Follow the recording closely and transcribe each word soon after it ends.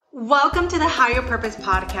Welcome to the Higher Purpose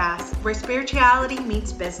Podcast, where spirituality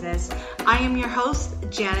meets business. I am your host,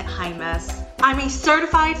 Janet Jaimes. I'm a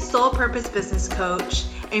certified soul purpose business coach,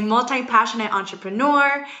 a multi-passionate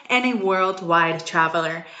entrepreneur, and a worldwide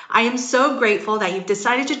traveler. I am so grateful that you've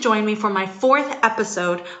decided to join me for my 4th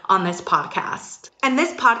episode on this podcast. In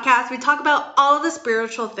this podcast, we talk about all of the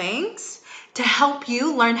spiritual things to help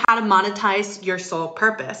you learn how to monetize your soul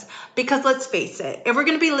purpose. Because let's face it, if we're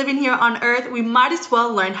going to be living here on earth, we might as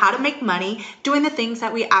well learn how to make money doing the things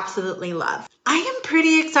that we absolutely love. I am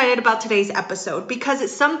pretty excited about today's episode because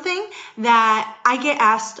it's something that I get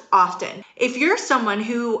asked often. If you're someone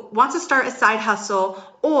who wants to start a side hustle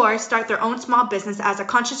or start their own small business as a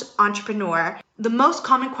conscious entrepreneur, the most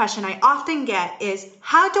common question I often get is,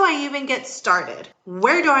 how do I even get started?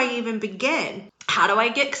 Where do I even begin? How do I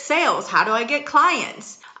get sales? How do I get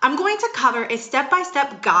clients? I'm going to cover a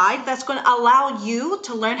step-by-step guide that's going to allow you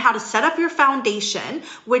to learn how to set up your foundation,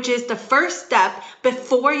 which is the first step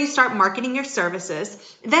before you start marketing your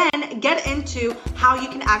services. Then get into how you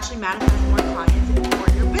can actually manifest more clients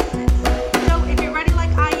for your business. So if you're ready like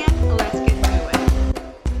I am, let's get to it.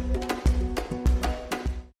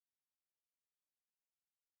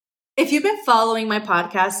 If you've been following my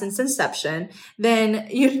podcast since inception, then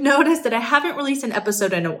you've noticed that I haven't released an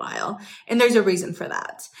episode in a while, and there's a reason for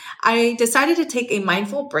that. I decided to take a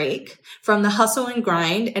mindful break from the hustle and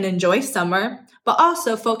grind and enjoy summer, but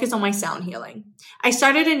also focus on my sound healing. I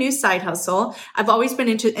started a new side hustle. I've always been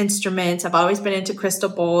into instruments. I've always been into crystal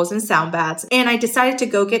bowls and sound baths, and I decided to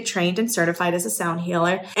go get trained and certified as a sound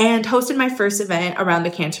healer and hosted my first event around the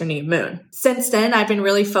Cancer new moon. Since then, I've been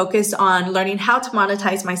really focused on learning how to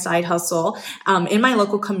monetize my side hustle in my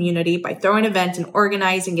local community by throwing events and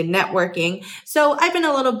organizing and networking. So I've been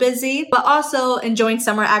a little busy, but also enjoying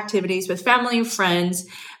summer activities with family and friends,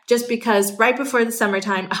 just because right before the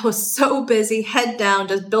summertime, I was so busy, head down,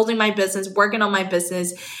 just building my business, working on my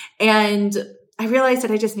business. And I realized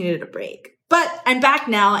that I just needed a break. But I'm back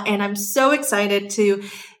now, and I'm so excited to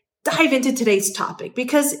dive into today's topic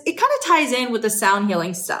because it kind of ties in with the sound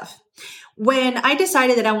healing stuff. When I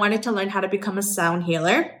decided that I wanted to learn how to become a sound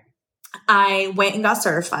healer, I went and got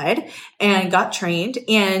certified and got trained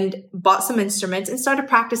and bought some instruments and started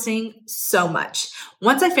practicing so much.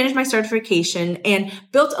 Once I finished my certification and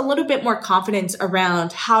built a little bit more confidence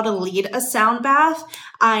around how to lead a sound bath,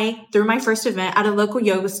 I threw my first event at a local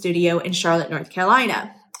yoga studio in Charlotte, North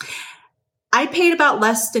Carolina. I paid about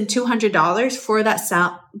less than $200 for that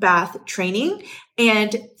sound bath training.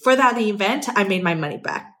 And for that event, I made my money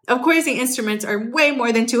back. Of course, the instruments are way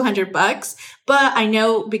more than $200, but I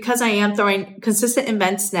know because I am throwing consistent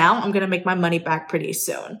events now, I'm going to make my money back pretty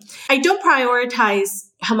soon. I don't prioritize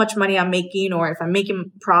how much money I'm making or if I'm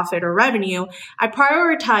making profit or revenue. I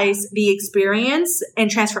prioritize the experience and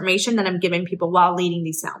transformation that I'm giving people while leading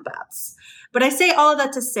these sound baths. But I say all of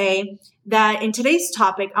that to say that in today's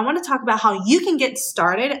topic, I want to talk about how you can get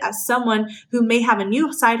started as someone who may have a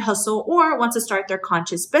new side hustle or wants to start their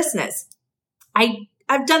conscious business.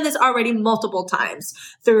 I've done this already multiple times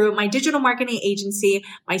through my digital marketing agency,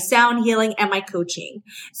 my sound healing, and my coaching.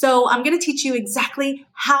 So I'm going to teach you exactly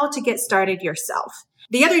how to get started yourself.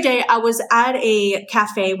 The other day, I was at a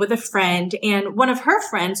cafe with a friend, and one of her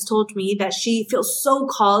friends told me that she feels so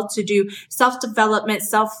called to do self-development,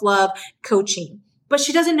 self-love coaching, but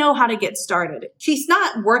she doesn't know how to get started. She's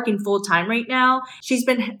not working full-time right now. She's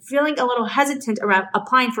been feeling a little hesitant around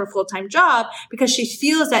applying for a full-time job because she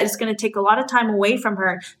feels that it's going to take a lot of time away from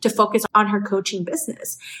her to focus on her coaching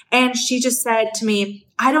business. And she just said to me,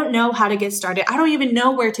 I don't know how to get started. I don't even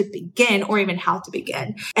know where to begin or even how to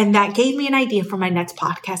begin. And that gave me an idea for my next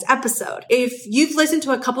podcast episode. If you've listened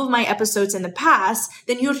to a couple of my episodes in the past,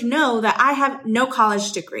 then you'd know that I have no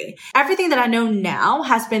college degree. Everything that I know now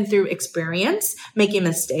has been through experience, making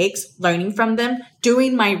mistakes, learning from them,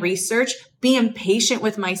 doing my research, being patient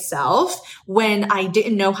with myself when I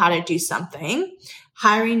didn't know how to do something,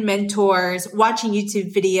 hiring mentors, watching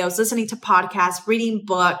YouTube videos, listening to podcasts, reading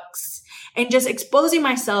books, and just exposing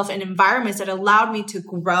myself in environments that allowed me to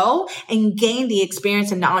grow and gain the experience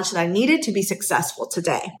and knowledge that I needed to be successful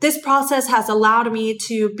today. This process has allowed me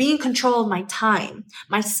to be in control of my time,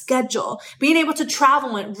 my schedule, being able to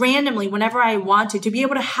travel randomly whenever I want to be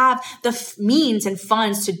able to have the means and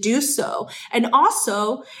funds to do so, and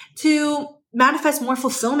also to manifest more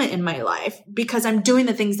fulfillment in my life because I'm doing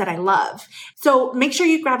the things that I love. So make sure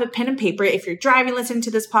you grab a pen and paper if you're driving, listening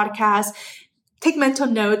to this podcast. Take mental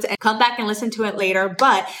notes and come back and listen to it later.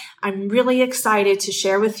 But I'm really excited to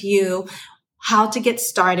share with you how to get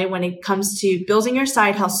started when it comes to building your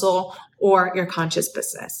side hustle or your conscious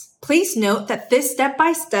business. Please note that this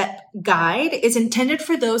step-by-step guide is intended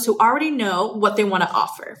for those who already know what they want to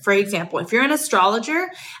offer. For example, if you're an astrologer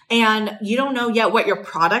and you don't know yet what your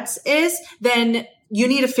products is, then you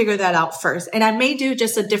need to figure that out first. And I may do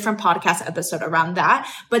just a different podcast episode around that.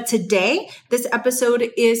 But today, this episode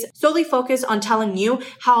is solely focused on telling you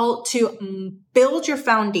how to build your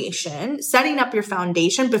foundation, setting up your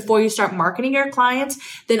foundation before you start marketing your clients,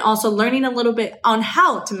 then also learning a little bit on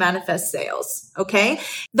how to manifest sales. Okay.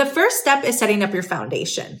 The first step is setting up your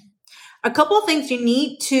foundation. A couple of things you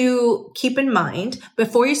need to keep in mind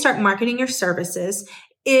before you start marketing your services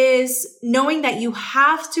is knowing that you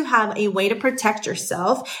have to have a way to protect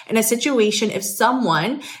yourself in a situation if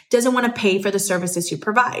someone doesn't want to pay for the services you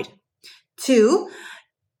provide. 2,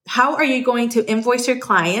 how are you going to invoice your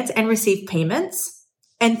clients and receive payments?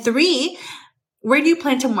 And 3, where do you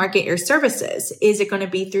plan to market your services? Is it going to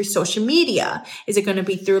be through social media? Is it going to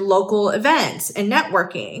be through local events and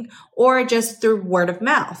networking, or just through word of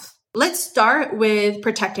mouth? Let's start with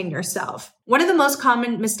protecting yourself. One of the most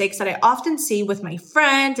common mistakes that I often see with my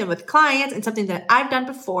friends and with clients, and something that I've done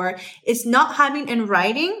before, is not having in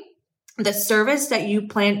writing the service that you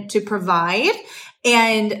plan to provide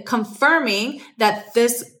and confirming that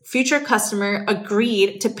this future customer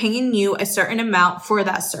agreed to paying you a certain amount for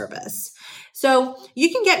that service. So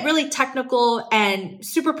you can get really technical and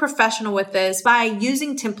super professional with this by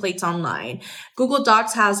using templates online. Google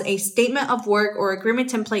Docs has a statement of work or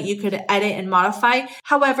agreement template you could edit and modify.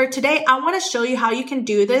 However, today I want to show you how you can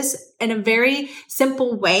do this in a very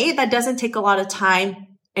simple way that doesn't take a lot of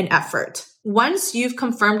time and effort. Once you've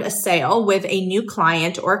confirmed a sale with a new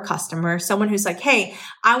client or customer, someone who's like, hey,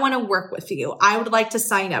 I want to work with you. I would like to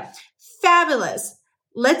sign up. Fabulous.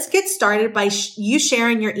 Let's get started by you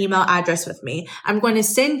sharing your email address with me. I'm going to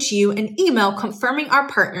send you an email confirming our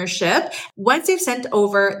partnership. Once you've sent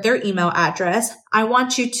over their email address, I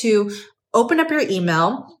want you to open up your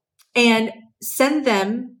email and send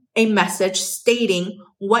them a message stating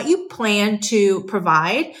what you plan to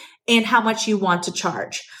provide and how much you want to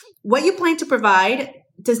charge. What you plan to provide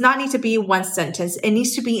does not need to be one sentence. It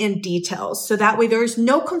needs to be in details. So that way there's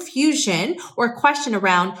no confusion or question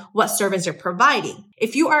around what service you're providing.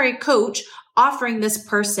 If you are a coach offering this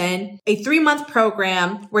person a 3-month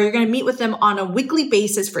program where you're going to meet with them on a weekly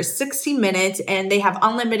basis for 60 minutes and they have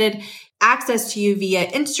unlimited access to you via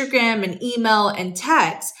Instagram and email and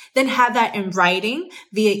text, then have that in writing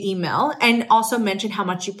via email and also mention how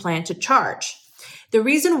much you plan to charge. The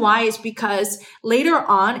reason why is because later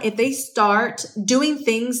on, if they start doing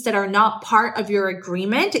things that are not part of your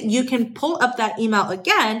agreement, you can pull up that email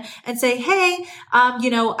again and say, hey,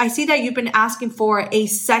 I see that you've been asking for a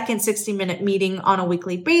second 60-minute meeting on a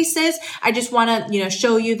weekly basis. I just want to,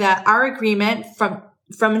 show you that our agreement from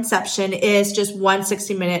inception is just one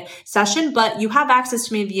 60-minute session, but you have access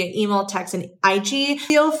to me via email, text, and IG.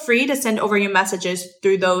 Feel free to send over your messages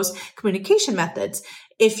through those communication methods.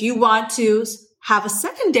 If you want to have a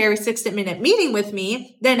secondary 60-minute meeting with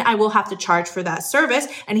me, then I will have to charge for that service.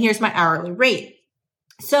 And here's my hourly rate.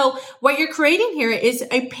 So what you're creating here is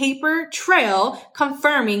a paper trail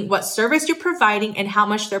confirming what service you're providing and how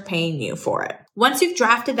much they're paying you for it. Once you've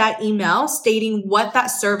drafted that email stating what that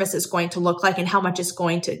service is going to look like and how much it's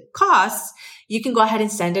going to cost, you can go ahead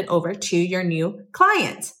and send it over to your new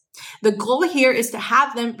client. The goal here is to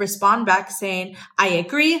have them respond back saying, I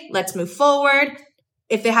agree, let's move forward.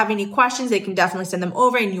 If they have any questions, they can definitely send them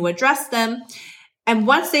over and you address them. And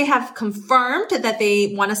once they have confirmed that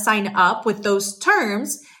they want to sign up with those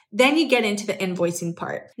terms, then you get into the invoicing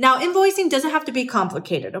part. Now, invoicing doesn't have to be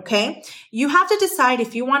complicated, okay? You have to decide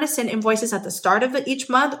if you want to send invoices at the start of each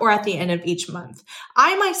month or at the end of each month.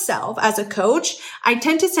 I myself, as a coach, I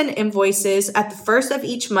tend to send invoices at the first of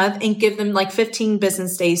each month and give them like 15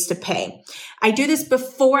 business days to pay. I do this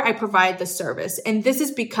before I provide the service. And this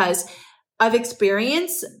is because of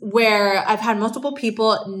experience where I've had multiple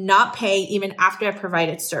people not pay even after I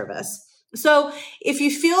provided service. So if you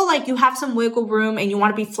feel like you have some wiggle room and you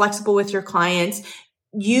want to be flexible with your clients,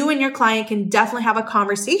 you and your client can definitely have a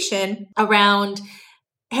conversation around,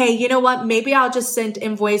 hey, you know what? Maybe I'll just send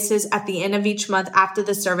invoices at the end of each month after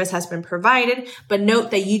the service has been provided. But note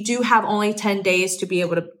that you do have only 10 days to be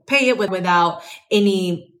able to pay it without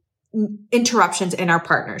any interruptions in our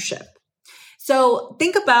partnership. So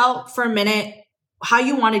think about for a minute how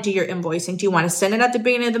you want to do your invoicing. Do you want to send it at the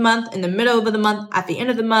beginning of the month, in the middle of the month, at the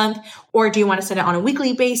end of the month, or do you want to send it on a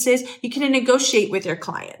weekly basis? You can negotiate with your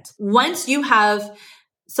client. Once you have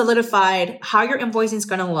solidified how your invoicing is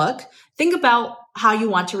going to look, think about how you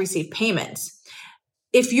want to receive payments.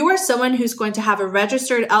 If you are someone who's going to have a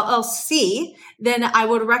registered LLC, then I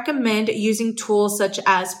would recommend using tools such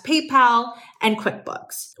as PayPal, and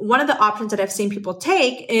QuickBooks. One of the options that I've seen people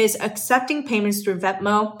take is accepting payments through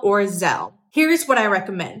Venmo or Zelle. Here's what I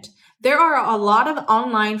recommend. There are a lot of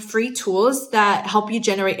online free tools that help you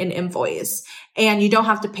generate an invoice, and you don't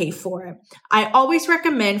have to pay for it. I always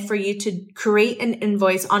recommend for you to create an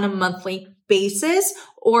invoice on a monthly basis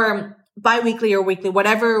or bi-weekly or weekly,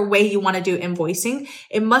 whatever way you want to do invoicing.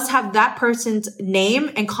 It must have that person's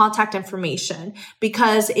name and contact information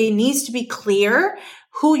because it needs to be clear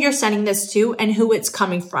who you're sending this to and who it's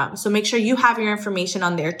coming from. So make sure you have your information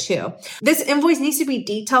on there too. This invoice needs to be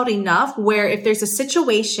detailed enough where if there's a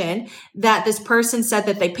situation that this person said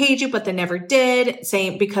that they paid you, but they never did,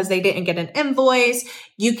 saying because they didn't get an invoice,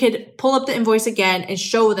 you could pull up the invoice again and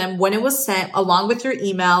show them when it was sent along with your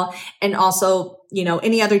email and also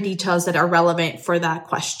any other details that are relevant for that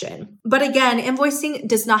question. But again, invoicing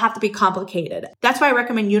does not have to be complicated. That's why I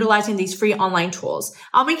recommend utilizing these free online tools.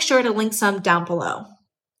 I'll make sure to link some down below.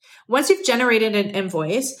 Once you've generated an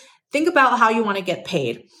invoice, think about how you want to get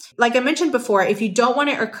paid. Like I mentioned before, if you don't want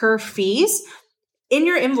to incur fees, in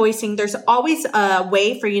your invoicing, there's always a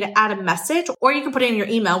way for you to add a message, or you can put it in your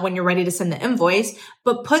email when you're ready to send the invoice,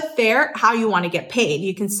 but put there how you want to get paid.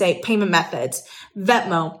 You can say payment methods,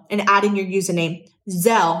 Venmo, and add in your username,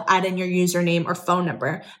 Zelle, add in your username or phone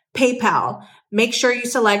number, PayPal. Make sure you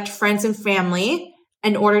select friends and family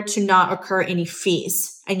in order to not incur any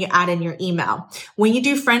fees, and you add in your email. When you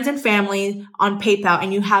do friends and family on PayPal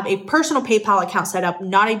and you have a personal PayPal account set up,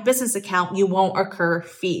 not a business account, you won't incur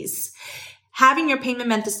fees. Having your payment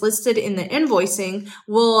methods listed in the invoicing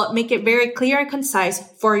will make it very clear and concise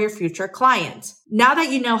for your future clients. Now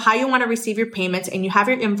that you know how you want to receive your payments and you have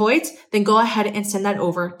your invoice, then go ahead and send that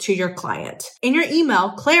over to your client. In your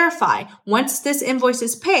email, clarify, once this invoice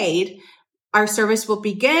is paid, our service will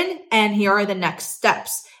begin and here are the next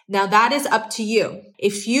steps. Now that is up to you.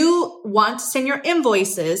 If you want to send your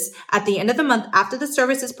invoices at the end of the month after the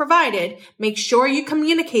service is provided, make sure you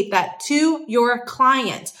communicate that to your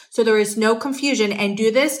client so there is no confusion, and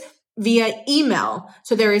do this via email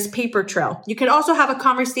so there is paper trail. You could also have a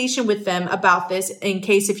conversation with them about this in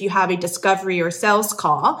case if you have a discovery or sales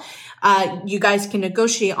call. You guys can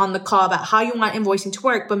negotiate on the call about how you want invoicing to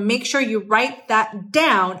work, but make sure you write that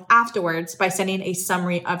down afterwards by sending a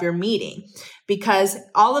summary of your meeting, because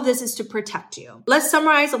all of this is to protect you. Let's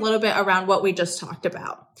summarize a little bit around what we just talked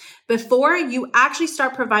about. Before you actually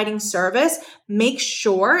start providing service, make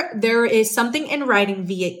sure there is something in writing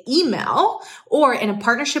via email or in a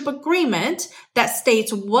partnership agreement that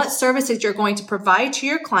states what services you're going to provide to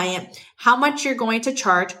your client, how much you're going to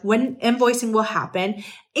charge, when invoicing will happen,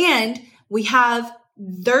 and we have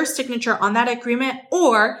their signature on that agreement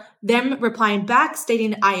or them replying back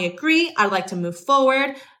stating, I agree, I'd like to move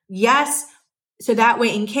forward, yes. So that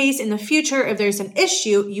way, in case in the future, if there's an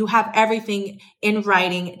issue, you have everything in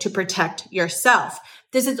writing to protect yourself.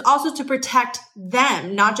 This is also to protect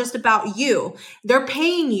them, not just about you. They're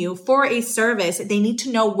paying you for a service. They need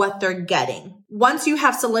to know what they're getting. Once you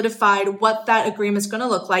have solidified what that agreement is going to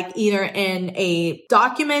look like, either in a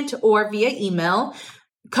document or via email,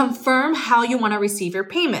 confirm how you want to receive your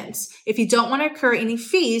payments. If you don't want to incur any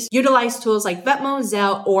fees, utilize tools like Venmo,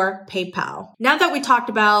 Zelle, or PayPal. Now that we talked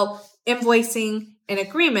about invoicing and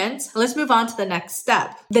agreements, let's move on to the next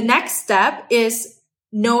step. The next step is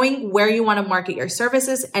knowing where you want to market your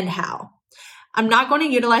services and how. I'm not going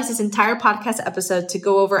to utilize this entire podcast episode to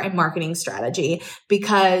go over a marketing strategy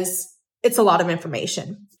because it's a lot of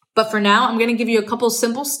information. But for now, I'm going to give you a couple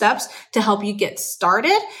simple steps to help you get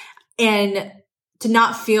started and to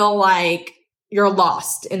not feel like you're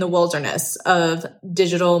lost in the wilderness of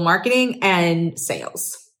digital marketing and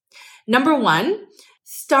sales. Number one,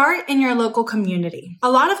 start in your local community.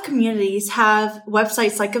 A lot of communities have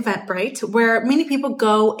websites like Eventbrite where many people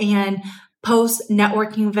go and post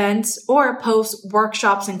networking events or post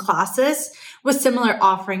workshops and classes with similar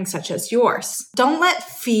offerings such as yours. Don't let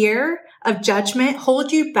fear of judgment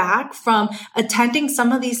hold you back from attending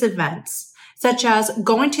some of these events, such as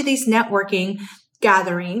going to these networking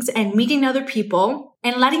gatherings and meeting other people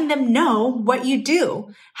and letting them know what you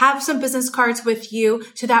do. Have some business cards with you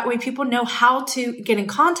so that way people know how to get in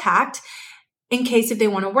contact in case if they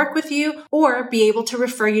want to work with you or be able to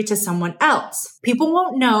refer you to someone else. People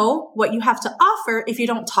won't know what you have to offer if you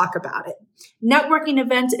don't talk about it. Networking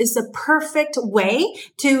events is the perfect way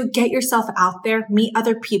to get yourself out there, meet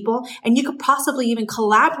other people, and you could possibly even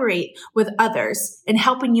collaborate with others in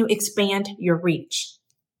helping you expand your reach.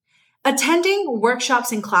 Attending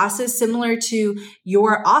workshops and classes similar to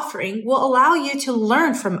your offering will allow you to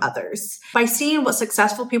learn from others. By seeing what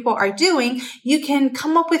successful people are doing, you can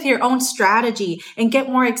come up with your own strategy and get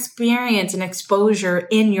more experience and exposure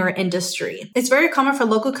in your industry. It's very common for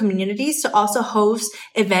local communities to also host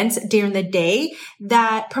events during the day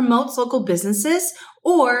that promotes local businesses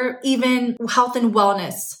or even health and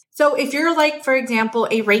wellness. So if you're like, for example,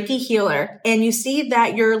 a Reiki healer and you see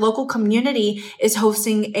that your local community is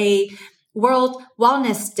hosting a World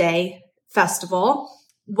Wellness Day festival,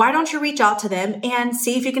 why don't you reach out to them and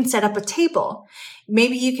see if you can set up a table?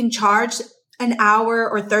 Maybe you can charge an hour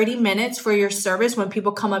or 30 minutes for your service when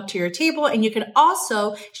people come up to your table, and you can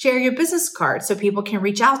also share your business card so people can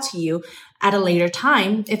reach out to you at a later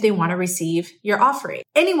time if they want to receive your offering.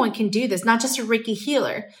 Anyone can do this, not just a Reiki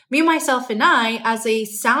healer. Me, myself, and I, as a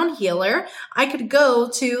sound healer, I could go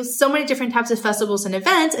to so many different types of festivals and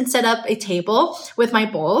events and set up a table with my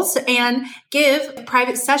bowls and give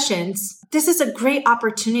private sessions. This is a great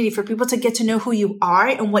opportunity for people to get to know who you are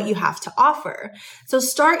and what you have to offer. So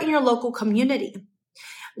start in your local community.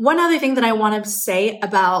 One other thing that I want to say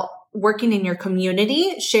about working in your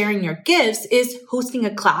community, sharing your gifts, is hosting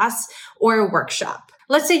a class or a workshop.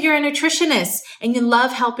 Let's say you're a nutritionist and you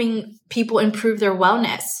love helping people improve their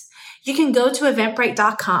wellness. You can go to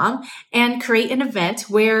eventbrite.com and create an event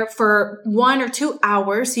where for 1 or 2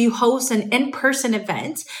 hours, you host an in-person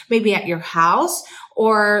event, maybe at your house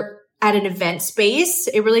or at an event space.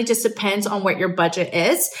 It really just depends on what your budget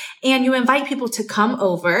is. And you invite people to come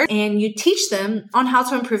over and you teach them on how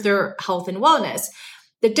to improve their health and wellness.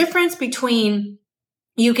 The difference between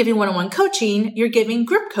you giving one-on-one coaching, you're giving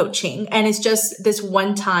group coaching, and it's just this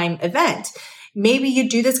one-time event. Maybe you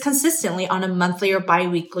do this consistently on a monthly or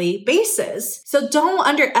bi-weekly basis. So don't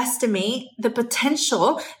underestimate the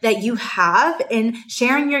potential that you have in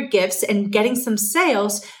sharing your gifts and getting some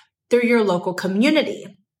sales through your local community.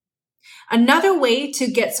 Another way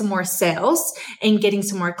to get some more sales and getting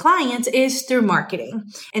some more clients is through marketing.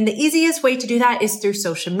 And the easiest way to do that is through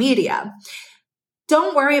social media.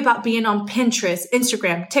 Don't worry about being on Pinterest,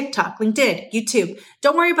 Instagram, TikTok, LinkedIn, YouTube.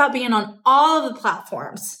 Don't worry about being on all of the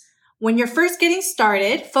platforms. When you're first getting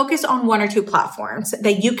started, focus on 1 or 2 platforms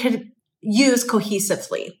that you could use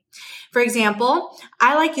cohesively. For example,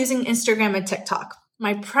 I like using Instagram and TikTok.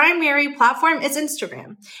 My primary platform is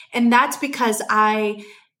Instagram. And that's because I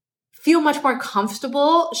feel much more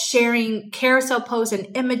comfortable sharing carousel posts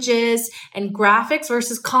and images and graphics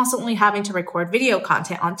versus constantly having to record video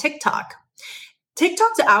content on TikTok.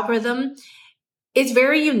 TikTok's algorithm is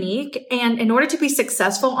very unique, and in order to be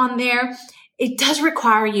successful on there, it does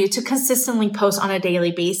require you to consistently post on a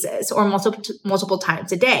daily basis or multiple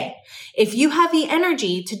times a day. If you have the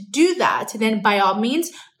energy to do that, then by all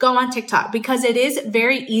means, go on TikTok, because it is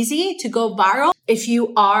very easy to go viral if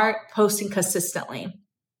you are posting consistently.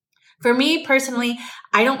 For me personally,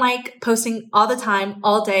 I don't like posting all the time,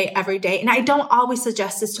 all day, every day. And I don't always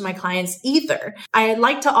suggest this to my clients either. I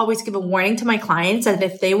like to always give a warning to my clients that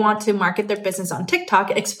if they want to market their business on TikTok,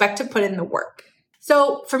 expect to put in the work.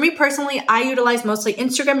 So for me personally, I utilize mostly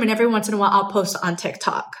Instagram, and every once in a while I'll post on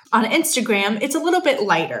TikTok. On Instagram, it's a little bit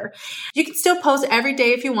lighter. You can still post every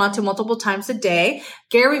day if you want to, multiple times a day.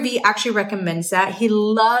 Gary Vee actually recommends that. He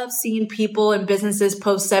loves seeing people and businesses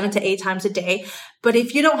post 7 to 8 times a day. But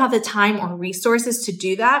if you don't have the time or resources to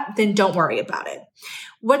do that, then don't worry about it.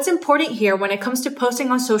 What's important here when it comes to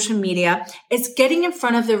posting on social media is getting in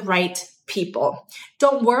front of the right people.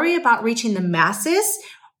 Don't worry about reaching the masses.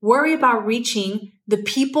 Worry about reaching the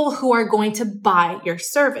people who are going to buy your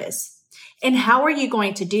service. And how are you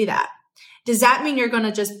going to do that? Does that mean you're going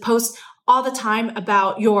to just post all the time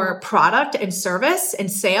about your product and service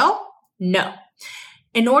and sale? No.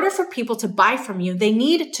 In order for people to buy from you, they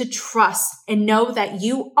need to trust and know that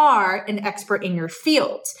you are an expert in your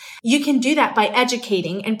field. You can do that by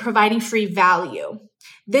educating and providing free value.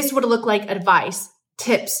 This would look like advice,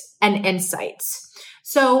 tips, and insights.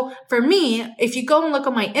 So for me, if you go and look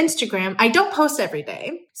on my Instagram, I don't post every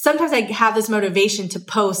day. Sometimes I have this motivation to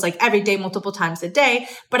post like every day, multiple times a day,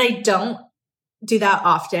 but I don't do that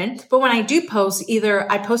often. But when I do post,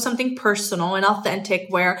 either I post something personal and authentic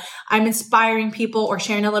where I'm inspiring people or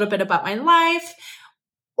sharing a little bit about my life,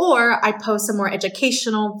 or I post some more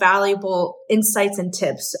educational, valuable insights and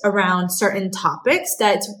tips around certain topics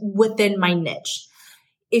that's within my niche.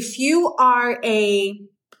 If you are a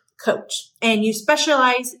coach and you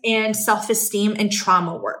specialize in self-esteem and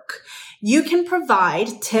trauma work, you can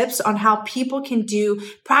provide tips on how people can do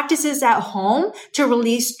practices at home to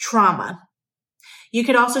release trauma. You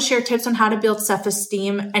could also share tips on how to build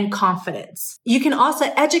self-esteem and confidence. You can also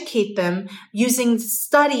educate them using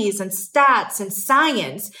studies and stats and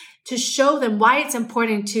science to show them why it's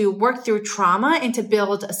important to work through trauma and to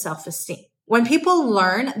build a self-esteem. When people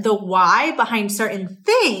learn the why behind certain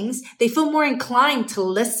things, they feel more inclined to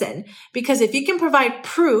listen, because if you can provide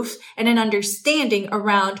proof and an understanding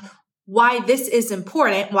around why this is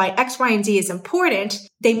important, why X, Y, and Z is important,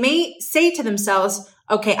 they may say to themselves,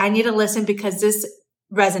 okay, I need to listen because this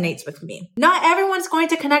resonates with me. Not everyone's going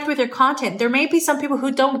to connect with your content. There may be some people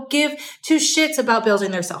who don't give two shits about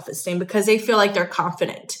building their self-esteem because they feel like they're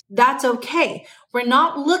confident. That's okay. We're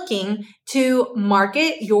not looking to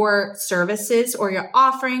market your services or your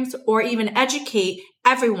offerings or even educate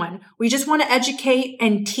everyone. We just want to educate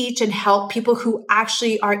and teach and help people who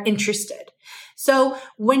actually are interested. So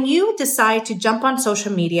when you decide to jump on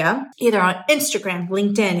social media, either on Instagram,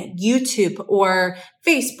 LinkedIn, YouTube, or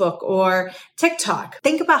Facebook, or TikTok,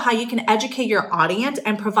 think about how you can educate your audience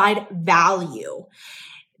and provide value.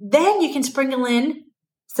 Then you can sprinkle in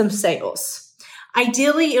some sales.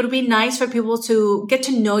 Ideally, it would be nice for people to get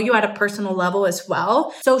to know you at a personal level as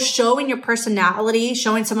well. So showing your personality,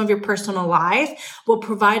 showing some of your personal life will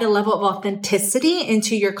provide a level of authenticity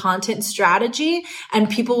into your content strategy, and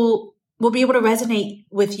people will be able to resonate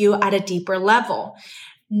with you at a deeper level.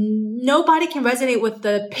 Nobody can resonate with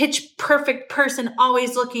the pitch perfect person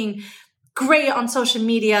always looking great on social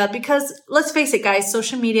media, because let's face it, guys,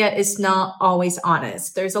 social media is not always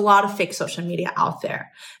honest. There's a lot of fake social media out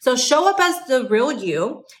there. So show up as the real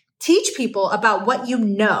you, teach people about what you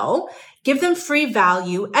know, give them free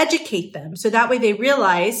value, educate them. So that way they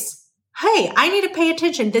realize, hey, I need to pay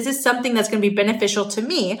attention. This is something that's going to be beneficial to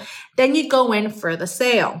me. Then you go in for the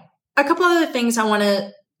sale. A couple other things I want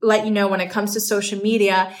to let you know when it comes to social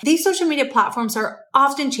media. These social media platforms are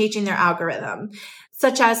often changing their algorithm,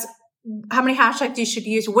 such as how many hashtags you should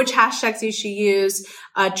use, which hashtags you should use,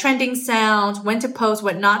 trending sounds, when to post,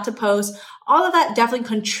 what not to post. All of that definitely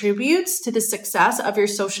contributes to the success of your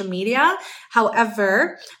social media.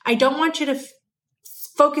 However, I don't want you to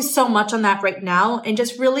focus so much on that right now, and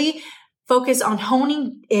just really focus on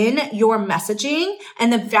honing in your messaging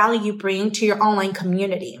and the value you bring to your online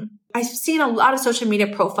community. I've seen a lot of social media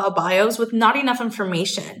profile bios with not enough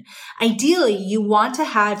information. Ideally, you want to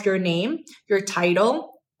have your name, your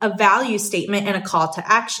title, a value statement, and a call to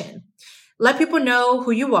action. Let people know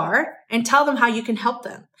who you are and tell them how you can help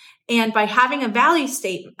them. And by having a value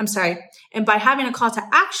statement, and by having a call to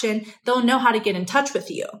action, they'll know how to get in touch with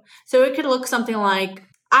you. So it could look something like,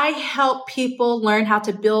 I help people learn how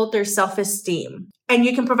to build their self-esteem. And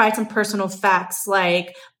you can provide some personal facts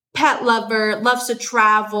like pet lover, loves to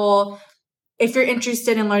travel. If you're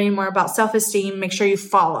interested in learning more about self-esteem, make sure you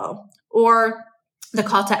follow. Or the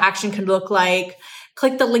call to action can look like,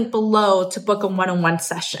 click the link below to book a one-on-one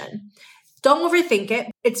session. Don't overthink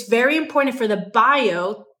it. It's very important for the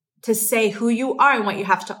bio to say who you are and what you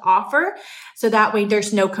have to offer, so that way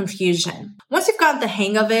there's no confusion. Once you've got the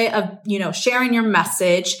hang of it, of, sharing your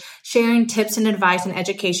message, sharing tips and advice and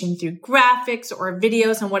education through graphics or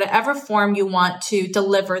videos in whatever form you want to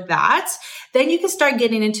deliver that, then you can start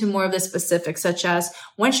getting into more of the specifics, such as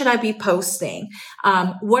when should I be posting?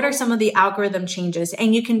 What are some of the algorithm changes?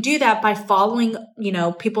 And you can do that by following,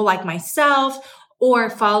 people like myself,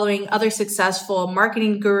 or following other successful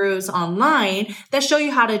marketing gurus online that show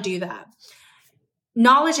you how to do that.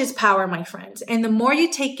 Knowledge is power, my friends. And the more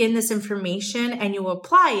you take in this information and you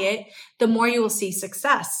apply it, the more you will see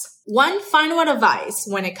success. One final advice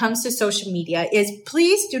when it comes to social media is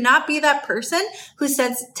please do not be that person who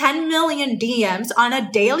sends 10 million DMs on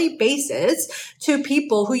a daily basis to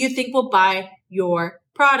people who you think will buy your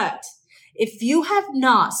product. If you have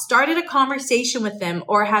not started a conversation with them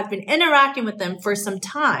or have been interacting with them for some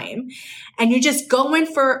time, and you just go in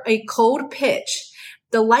for a cold pitch,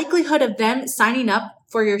 the likelihood of them signing up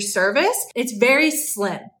for your service, it's very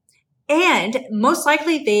slim. And most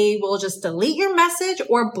likely they will just delete your message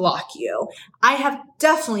or block you. I have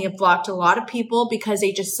definitely blocked a lot of people because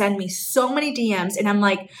they just send me so many DMs, and I'm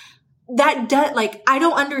like, I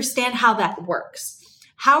don't understand how that works.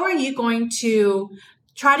 How are you going to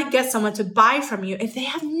try to get someone to buy from you if they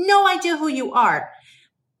have no idea who you are?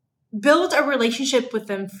 Build a relationship with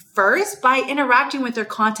them first by interacting with their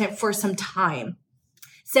content for some time.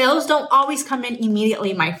 Sales don't always come in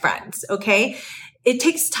immediately, my friends, okay? It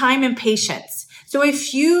takes time and patience. So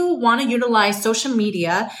if you want to utilize social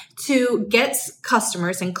media to get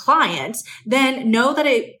customers and clients, then know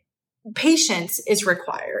that patience is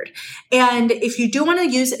required. And if you do want to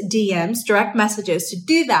use DMs, direct messages, to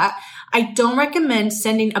do that, I don't recommend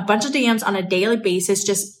sending a bunch of DMs on a daily basis,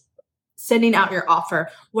 just sending out your offer.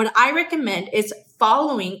 What I recommend is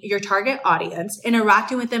following your target audience,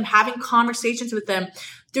 interacting with them, having conversations with them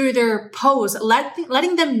through their posts,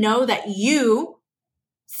 letting them know that you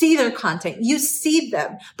see their content. You see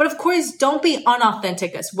them. But of course, don't be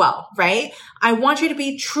unauthentic as well, right? I want you to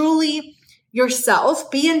be truly yourself.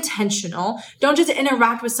 Be intentional. Don't just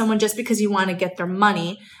interact with someone just because you want to get their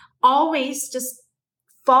money. Always just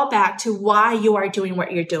fall back to why you are doing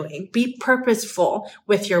what you're doing. Be purposeful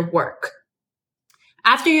with your work.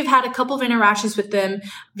 After you've had a couple of interactions with them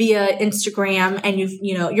via Instagram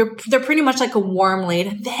and they're pretty much like a warm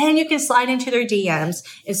lead, then you can slide into their DMs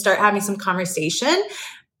and start having some conversation.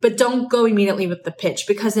 But don't go immediately with the pitch,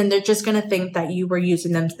 because then they're just going to think that you were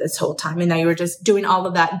using them this whole time and that you were just doing all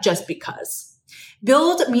of that just because.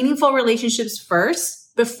 Build meaningful relationships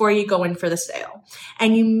first before you go in for the sale.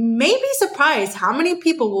 And you may be surprised how many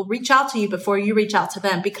people will reach out to you before you reach out to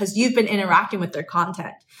them because you've been interacting with their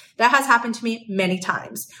content. That has happened to me many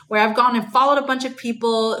times, where I've gone and followed a bunch of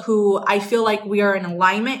people who I feel like we are in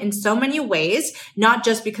alignment in so many ways, not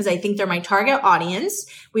just because I think they're my target audience.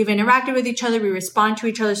 We've interacted with each other. We respond to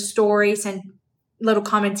each other's stories and little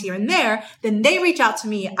comments here and there. Then they reach out to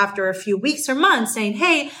me after a few weeks or months saying,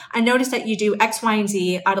 hey, I noticed that you do X, Y, and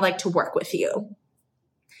Z. I'd like to work with you.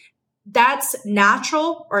 That's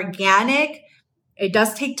natural, organic. It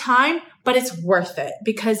does take time, but it's worth it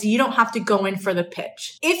because you don't have to go in for the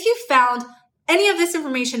pitch. If you found any of this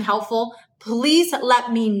information helpful, please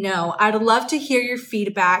let me know. I'd love to hear your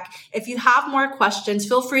feedback. If you have more questions,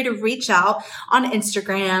 feel free to reach out on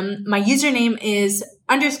Instagram. My username is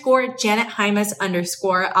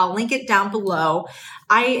 _JanetJaimes_. I'll link it down below.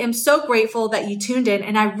 I am so grateful that you tuned in,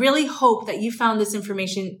 and I really hope that you found this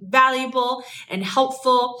information valuable and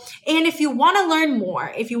helpful. And if you want to learn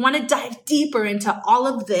more, if you want to dive deeper into all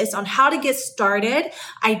of this on how to get started,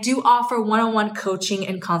 I do offer one-on-one coaching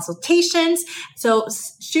and consultations. So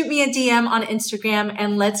shoot me a DM on Instagram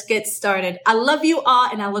and let's get started. I love you all,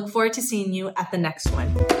 and I look forward to seeing you at the next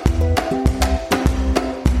one.